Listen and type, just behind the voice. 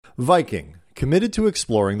Viking, committed to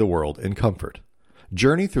exploring the world in comfort.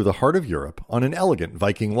 Journey through the heart of Europe on an elegant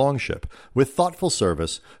Viking longship with thoughtful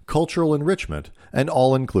service, cultural enrichment, and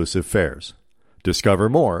all-inclusive fares. Discover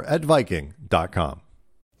more at Viking.com.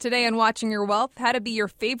 Today on Watching Your Wealth, how to be your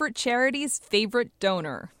favorite charity's favorite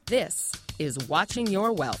donor. This is Watching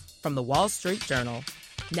Your Wealth from the Wall Street Journal.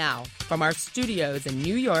 Now, from our studios in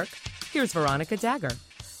New York, here's Veronica Dagher.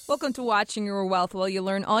 Welcome to Watching Your Wealth, where you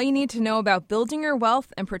learn all you need to know about building your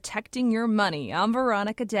wealth and protecting your money. I'm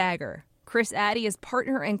Veronica Dagher. Chris Addy is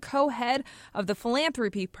partner and co-head of the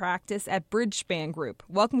Philanthropy Practice at Bridgespan Group.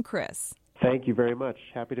 Welcome, Chris. Thank you very much.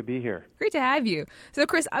 Happy to be here. Great to have you. So,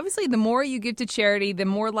 Chris, obviously, the more you give to charity, the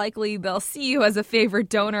more likely they'll see you as a favorite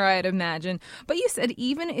donor, I'd imagine. But you said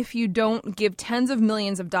even if you don't give tens of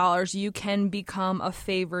millions of dollars, you can become a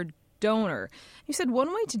favored donor. You said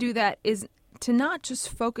one way to do that is to not just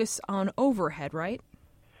focus on overhead, right?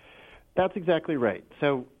 That's exactly right.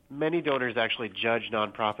 So many donors actually judge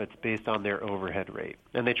nonprofits based on their overhead rate,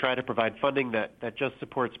 and they try to provide funding that just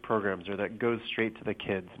supports programs or that goes straight to the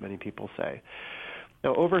kids, many people say.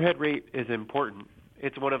 Now, overhead rate is important.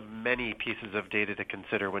 It's one of many pieces of data to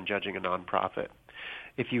consider when judging a nonprofit.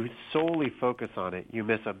 If you solely focus on it, you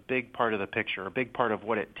miss a big part of the picture, a big part of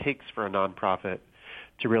what it takes for a nonprofit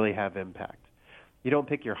to really have impact. You don't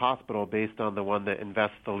pick your hospital based on the one that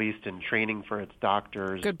invests the least in training for its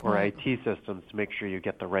doctors or IT systems to make sure you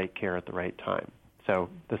get the right care at the right time. So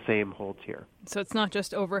the same holds here. So it's not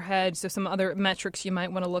just overhead. So some other metrics you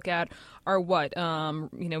might want to look at are what?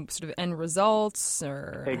 Sort of end results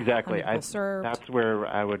or exactly. Served. That's where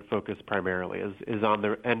I would focus primarily is on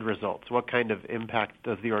the end results. What kind of impact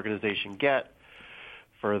does the organization get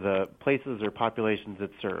for the places or populations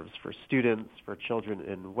it serves, for students, for children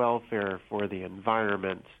in welfare, for the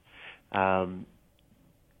environment?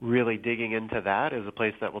 Really digging into that is a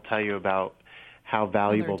place that will tell you about how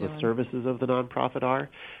valuable the services of the nonprofit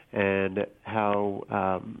are and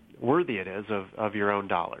how worthy it is of your own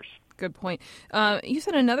dollars. Good point. You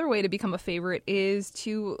said another way to become a favorite is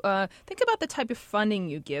to think about the type of funding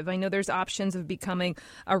you give. I know there's options of becoming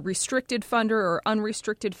a restricted funder or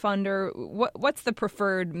unrestricted funder. What's the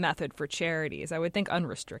preferred method for charities? I would think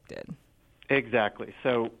unrestricted. Exactly.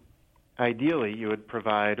 So ideally, you would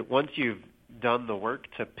provide, once you've done the work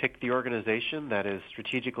to pick the organization that is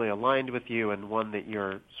strategically aligned with you and one that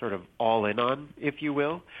you're sort of all in on, if you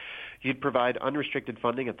will, you'd provide unrestricted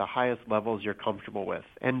funding at the highest levels you're comfortable with,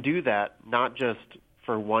 and do that not just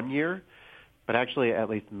for 1 year, but actually at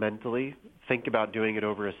least mentally think about doing it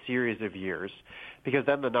over a series of years, because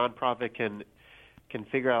then the nonprofit can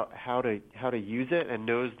figure out how to use it and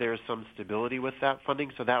knows there's some stability with that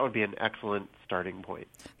funding. So that would be an excellent starting point.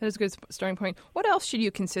 That is a good starting point. What else should you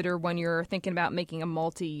consider when you're thinking about making a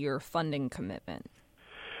multi-year funding commitment?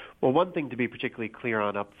 Well, one thing to be particularly clear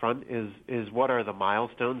on up front is what are the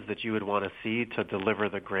milestones that you would want to see to deliver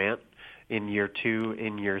the grant in year 2,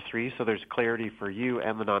 in year 3, so there's clarity for you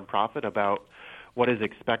and the nonprofit about what is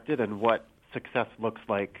expected and what success looks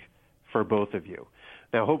like for both of you.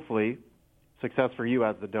 Now, hopefully, success for you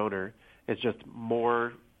as the donor is just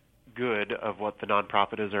more good of what the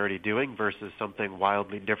nonprofit is already doing versus something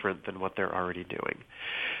wildly different than what they're already doing.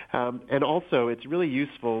 And also, it's really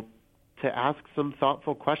useful to ask some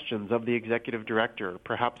thoughtful questions of the executive director,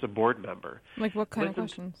 perhaps a board member. Like what kind of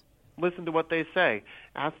questions? Listen to what they say.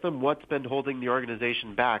 Ask them what's been holding the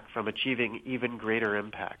organization back from achieving even greater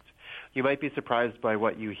impact. You might be surprised by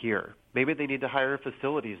what you hear. Maybe they need to hire a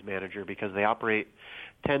facilities manager because they operate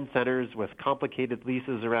 10 centers with complicated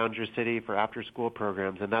leases around your city for after-school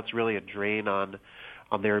programs, and that's really a drain on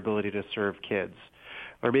their ability to serve kids.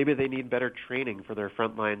 Or maybe they need better training for their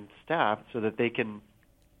frontline staff so that they can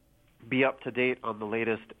be up to date on the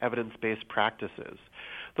latest evidence-based practices.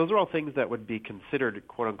 Those are all things that would be considered,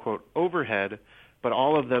 quote-unquote, overhead, but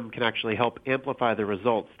all of them can actually help amplify the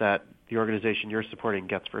results that the organization you're supporting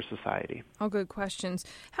gets for society. Oh, good questions.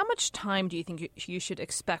 How much time do you think you should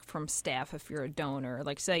expect from staff if you're a donor?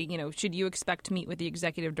 Like, say, should you expect to meet with the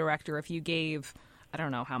executive director if you gave, I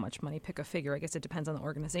don't know how much money, pick a figure. I guess it depends on the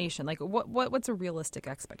organization. Like, what's a realistic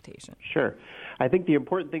expectation? Sure. I think the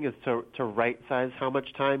important thing is to right-size how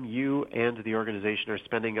much time you and the organization are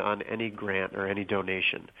spending on any grant or any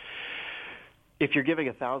donation. If you're giving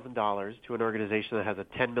 $1,000 to an organization that has a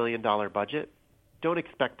 $10 million budget, don't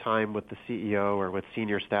expect time with the CEO or with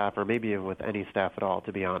senior staff or maybe even with any staff at all,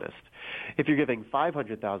 to be honest. If you're giving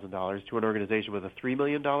 $500,000 to an organization with a $3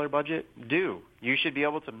 million budget, you should be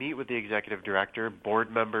able to meet with the executive director,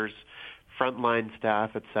 board members, frontline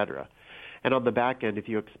staff, etc. And on the back end, if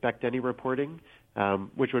you expect any reporting,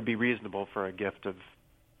 which would be reasonable for a gift of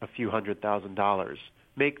a few $100,000,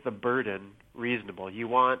 make the burden reasonable. You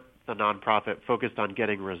want the nonprofit focused on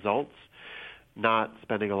getting results, not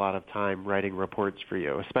spending a lot of time writing reports for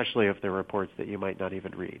you, especially if they're reports that you might not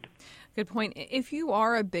even read. Good point. If you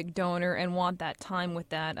are a big donor and want that time with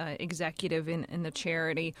that executive in the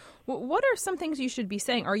charity, what are some things you should be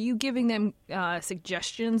saying? Are you giving them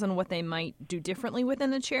suggestions on what they might do differently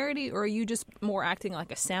within the charity, or are you just more acting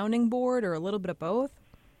like a sounding board, or a little bit of both?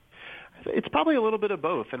 It's probably a little bit of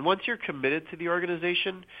both. And once you're committed to the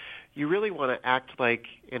organization, you really want to act like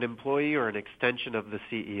an employee or an extension of the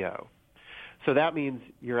CEO. So that means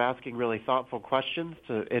you're asking really thoughtful questions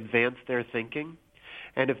to advance their thinking.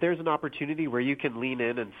 And if there's an opportunity where you can lean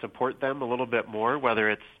in and support them a little bit more, whether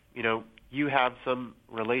it's, you have some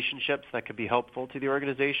relationships that could be helpful to the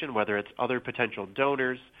organization, whether it's other potential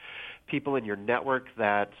donors, people in your network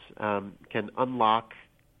that can unlock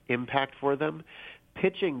impact for them,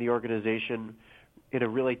 pitching the organization in a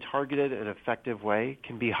really targeted and effective way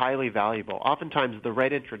can be highly valuable. Oftentimes, the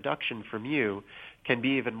right introduction from you can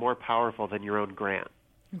be even more powerful than your own grant.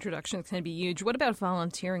 Introductions can be huge. What about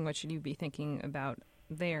volunteering? What should you be thinking about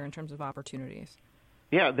there in terms of opportunities?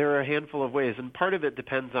 Yeah, there are a handful of ways, and part of it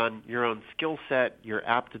depends on your own skill set, your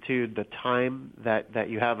aptitude, the time that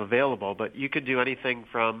you have available. But you could do anything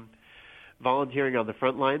from volunteering on the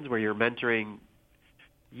front lines where you're mentoring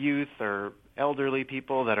youth or elderly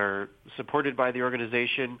people that are supported by the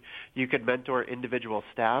organization. You could mentor individual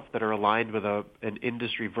staff that are aligned with an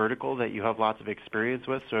industry vertical that you have lots of experience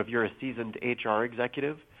with. So if you're a seasoned HR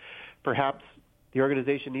executive, perhaps the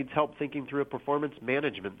organization needs help thinking through a performance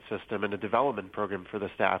management system and a development program for the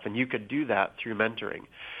staff, and you could do that through mentoring.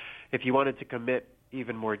 If you wanted to commit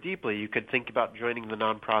even more deeply, you could think about joining the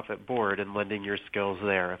nonprofit board and lending your skills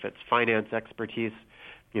there. If it's finance expertise,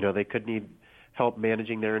 they could need help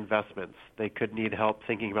managing their investments. They could need help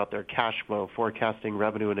thinking about their cash flow, forecasting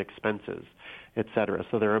revenue and expenses, et cetera.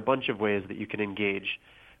 So there are a bunch of ways that you can engage.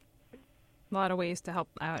 A lot of ways to help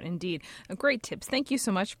out, indeed. Great tips. Thank you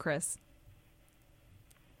so much, Chris.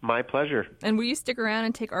 My pleasure. And will you stick around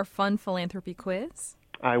and take our fun philanthropy quiz?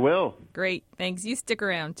 I will. Great. Thanks. You stick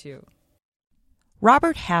around, too.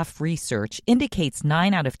 Robert Half research indicates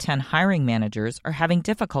 9 out of 10 hiring managers are having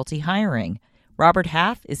difficulty hiring. Robert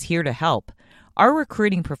Half is here to help. Our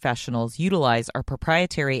recruiting professionals utilize our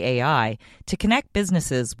proprietary AI to connect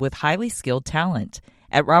businesses with highly skilled talent.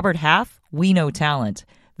 At Robert Half, we know talent.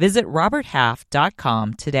 Visit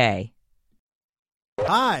roberthalf.com today.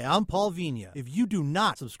 Hi, I'm Paul Vigna. If you do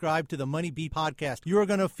not subscribe to the Money Beat podcast, you are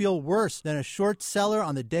going to feel worse than a short seller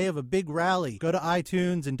on the day of a big rally. Go to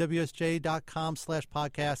iTunes and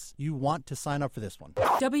WSJ.com/podcasts. You want to sign up for this one.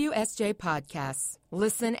 WSJ Podcasts.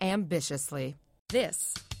 Listen ambitiously.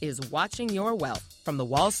 This is Watching Your Wealth from the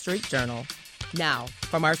Wall Street Journal. Now,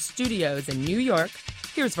 from our studios in New York,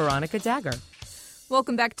 here's Veronica Dagher.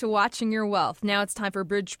 Welcome back to Watching Your Wealth. Now it's time for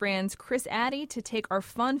Bridgespan's Chris Addy to take our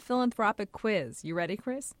fun philanthropic quiz. You ready,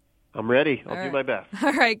 Chris? I'm ready. I'll All do right. my best.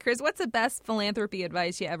 All right, Chris, what's the best philanthropy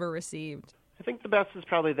advice you ever received? I think the best is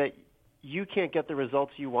probably that you can't get the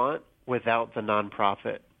results you want without the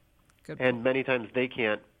nonprofit. Good And many times they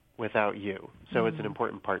can't without you. So it's an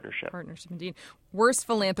important partnership. partnership, indeed. Worst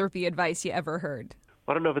philanthropy advice you ever heard?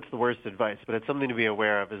 I don't know if it's the worst advice, but it's something to be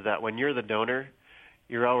aware of, is that when you're the donor,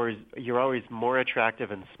 you're always more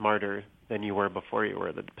attractive and smarter than you were before you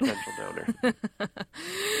were the potential donor.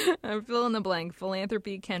 Fill in the blank.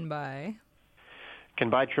 Philanthropy can buy. Can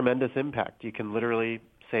buy tremendous impact. You can literally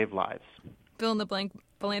save lives. Fill in the blank.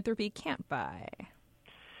 Philanthropy can't buy.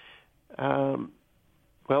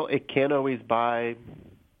 Well, it can't always buy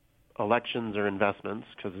elections or investments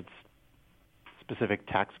because it's specific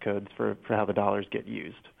tax codes for how the dollars get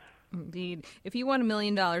used. Indeed. If you won $1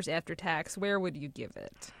 million after tax, where would you give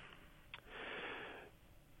it?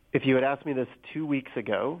 If you had asked me this 2 weeks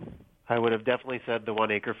ago, I would have definitely said the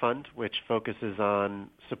One Acre Fund, which focuses on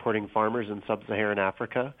supporting farmers in sub-Saharan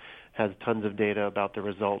Africa, has tons of data about the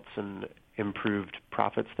results and improved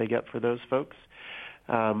profits they get for those folks.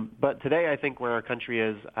 But today, I think where our country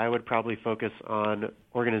is, I would probably focus on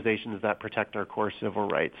organizations that protect our core civil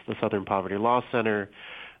rights, the Southern Poverty Law Center,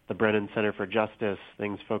 the Brennan Center for Justice,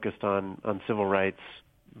 things focused on civil rights,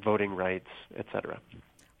 voting rights, et cetera.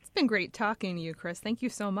 It's been great talking to you, Chris. Thank you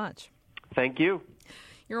so much. Thank you.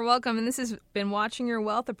 You're welcome, and this has been Watching Your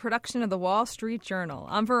Wealth, a production of the Wall Street Journal.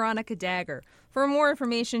 I'm Veronica Dagher. For more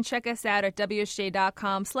information, check us out at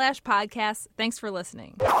WSJ.com/podcasts. Thanks for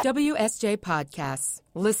listening. WSJ Podcasts.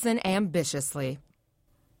 Listen ambitiously.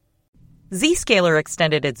 Zscaler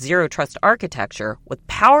extended its Zero Trust architecture with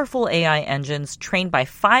powerful AI engines trained by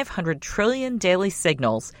 500 trillion daily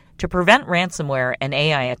signals to prevent ransomware and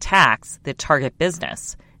AI attacks that target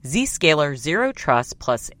business. Zscaler Zero Trust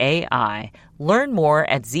plus AI. Learn more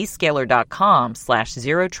at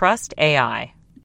zscaler.com/zerotrustai.